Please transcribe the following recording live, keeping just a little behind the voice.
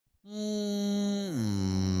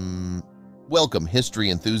Welcome,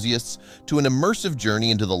 history enthusiasts, to an immersive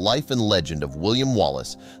journey into the life and legend of William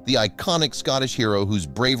Wallace, the iconic Scottish hero whose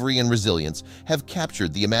bravery and resilience have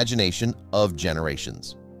captured the imagination of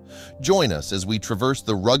generations. Join us as we traverse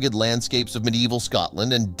the rugged landscapes of medieval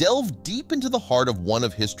Scotland and delve deep into the heart of one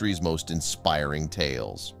of history's most inspiring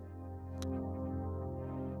tales.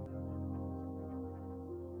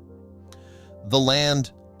 The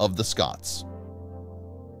land of the Scots.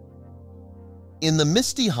 In the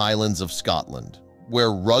misty highlands of Scotland,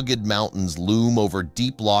 where rugged mountains loom over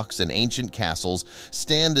deep lochs and ancient castles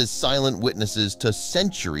stand as silent witnesses to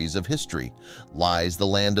centuries of history, lies the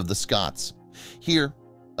land of the Scots. Here,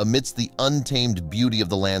 amidst the untamed beauty of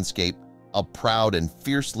the landscape, a proud and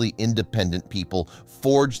fiercely independent people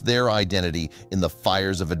forged their identity in the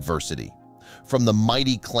fires of adversity. From the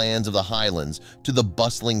mighty clans of the Highlands to the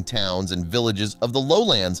bustling towns and villages of the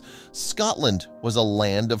lowlands, Scotland was a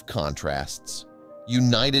land of contrasts.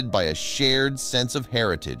 United by a shared sense of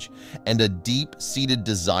heritage and a deep-seated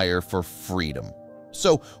desire for freedom.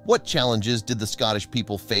 So, what challenges did the Scottish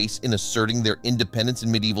people face in asserting their independence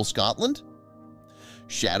in medieval Scotland?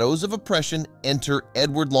 Shadows of oppression enter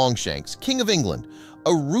Edward Longshanks, King of England,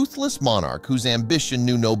 a ruthless monarch whose ambition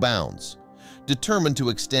knew no bounds. Determined to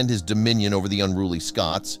extend his dominion over the unruly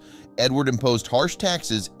Scots, Edward imposed harsh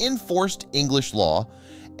taxes, enforced English law,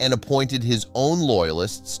 and appointed his own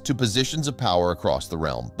loyalists to positions of power across the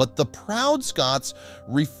realm. But the proud Scots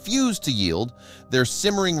refused to yield, their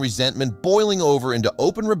simmering resentment boiling over into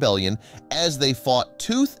open rebellion as they fought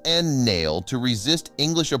tooth and nail to resist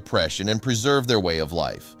English oppression and preserve their way of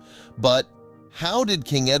life. But how did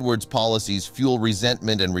King Edward's policies fuel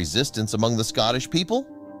resentment and resistance among the Scottish people?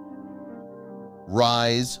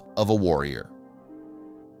 Rise of a warrior.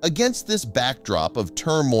 Against this backdrop of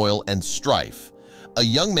turmoil and strife, a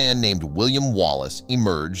young man named William Wallace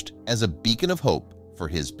emerged as a beacon of hope for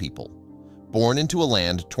his people. Born into a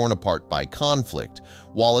land torn apart by conflict,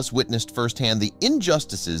 Wallace witnessed firsthand the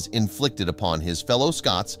injustices inflicted upon his fellow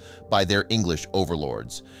Scots by their English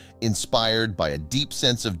overlords. Inspired by a deep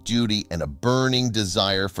sense of duty and a burning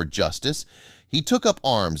desire for justice, he took up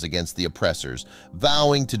arms against the oppressors,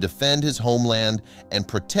 vowing to defend his homeland and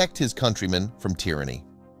protect his countrymen from tyranny.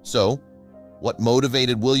 So, what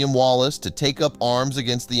motivated William Wallace to take up arms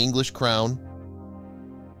against the English crown?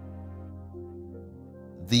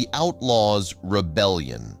 The Outlaws'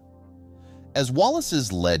 Rebellion. As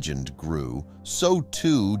Wallace's legend grew, so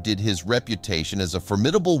too did his reputation as a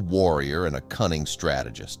formidable warrior and a cunning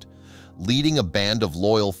strategist. Leading a band of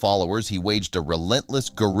loyal followers, he waged a relentless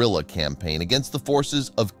guerrilla campaign against the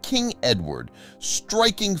forces of King Edward,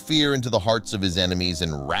 striking fear into the hearts of his enemies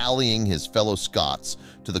and rallying his fellow Scots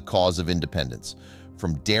to the cause of independence.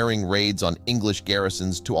 From daring raids on English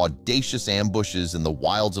garrisons to audacious ambushes in the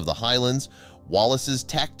wilds of the Highlands, Wallace's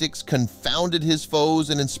tactics confounded his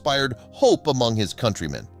foes and inspired hope among his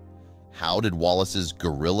countrymen. How did Wallace's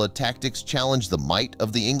guerrilla tactics challenge the might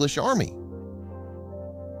of the English army?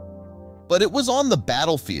 But it was on the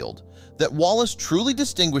battlefield that Wallace truly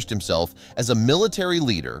distinguished himself as a military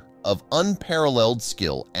leader of unparalleled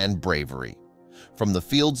skill and bravery. From the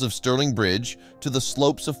fields of Stirling Bridge to the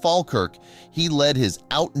slopes of Falkirk, he led his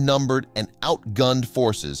outnumbered and outgunned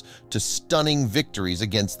forces to stunning victories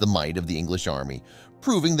against the might of the English army,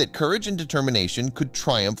 proving that courage and determination could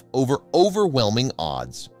triumph over overwhelming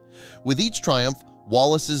odds. With each triumph,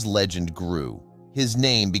 Wallace's legend grew, his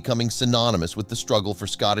name becoming synonymous with the struggle for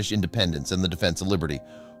Scottish independence and the defense of liberty.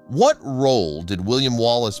 What role did William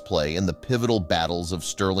Wallace play in the pivotal battles of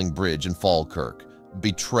Stirling Bridge and Falkirk,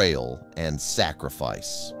 betrayal and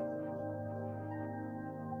sacrifice?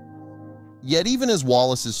 Yet even as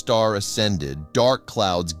Wallace's star ascended, dark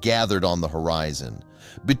clouds gathered on the horizon.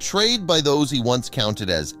 Betrayed by those he once counted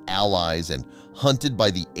as allies and hunted by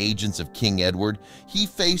the agents of King Edward, he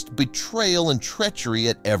faced betrayal and treachery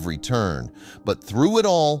at every turn. But through it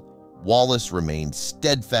all, Wallace remained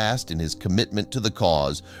steadfast in his commitment to the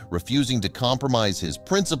cause, refusing to compromise his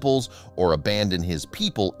principles or abandon his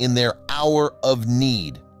people in their hour of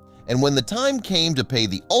need. And when the time came to pay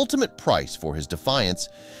the ultimate price for his defiance,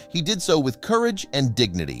 he did so with courage and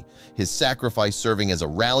dignity, his sacrifice serving as a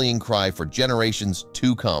rallying cry for generations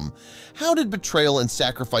to come. How did betrayal and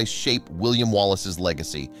sacrifice shape William Wallace's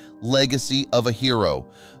legacy? Legacy of a hero.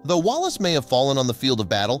 Though Wallace may have fallen on the field of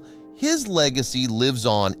battle, his legacy lives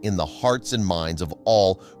on in the hearts and minds of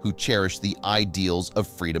all who cherish the ideals of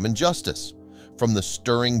freedom and justice. From the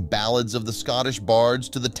stirring ballads of the Scottish bards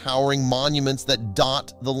to the towering monuments that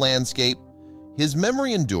dot the landscape, his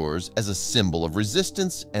memory endures as a symbol of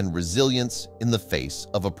resistance and resilience in the face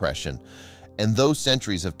of oppression. And though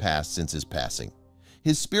centuries have passed since his passing,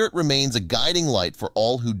 his spirit remains a guiding light for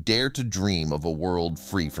all who dare to dream of a world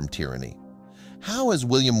free from tyranny. How has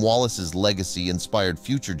William Wallace's legacy inspired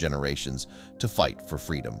future generations to fight for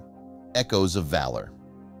freedom? Echoes of Valor.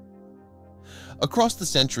 Across the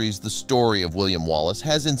centuries, the story of William Wallace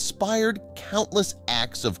has inspired countless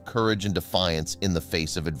acts of courage and defiance in the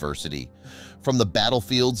face of adversity. From the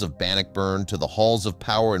battlefields of Bannockburn to the halls of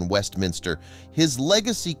power in Westminster, his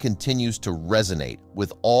legacy continues to resonate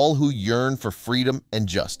with all who yearn for freedom and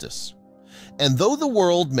justice. And though the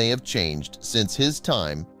world may have changed since his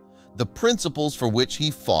time, the principles for which he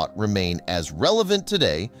fought remain as relevant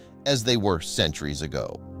today as they were centuries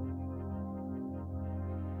ago.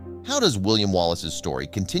 How does William Wallace's story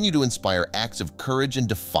continue to inspire acts of courage and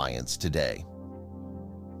defiance today?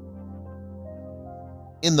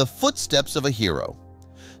 In the footsteps of a hero.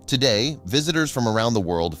 Today, visitors from around the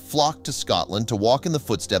world flock to Scotland to walk in the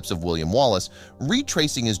footsteps of William Wallace,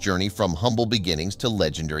 retracing his journey from humble beginnings to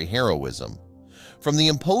legendary heroism. From the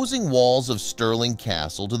imposing walls of Stirling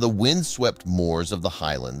Castle to the windswept moors of the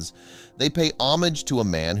Highlands, they pay homage to a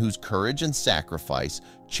man whose courage and sacrifice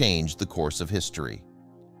changed the course of history.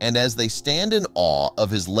 And as they stand in awe of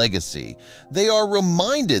his legacy, they are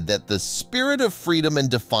reminded that the spirit of freedom and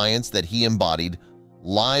defiance that he embodied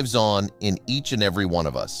lives on in each and every one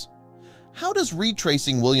of us. How does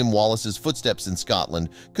retracing William Wallace's footsteps in Scotland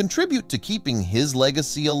contribute to keeping his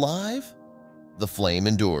legacy alive? The flame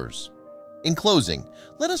endures. In closing,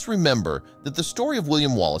 let us remember that the story of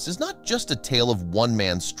William Wallace is not just a tale of one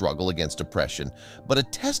man's struggle against oppression, but a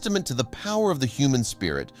testament to the power of the human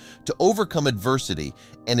spirit to overcome adversity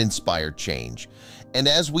and inspire change. And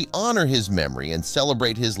as we honor his memory and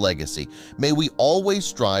celebrate his legacy, may we always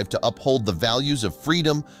strive to uphold the values of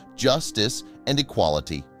freedom, justice, and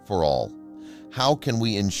equality for all. How can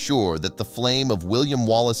we ensure that the flame of William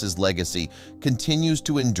Wallace's legacy continues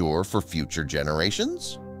to endure for future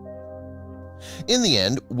generations? In the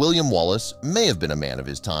end, William Wallace may have been a man of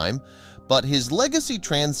his time, but his legacy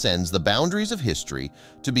transcends the boundaries of history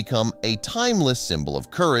to become a timeless symbol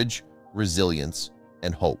of courage, resilience,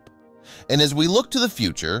 and hope. And as we look to the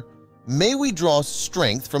future, may we draw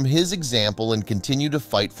strength from his example and continue to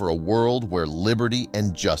fight for a world where liberty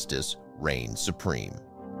and justice reign supreme.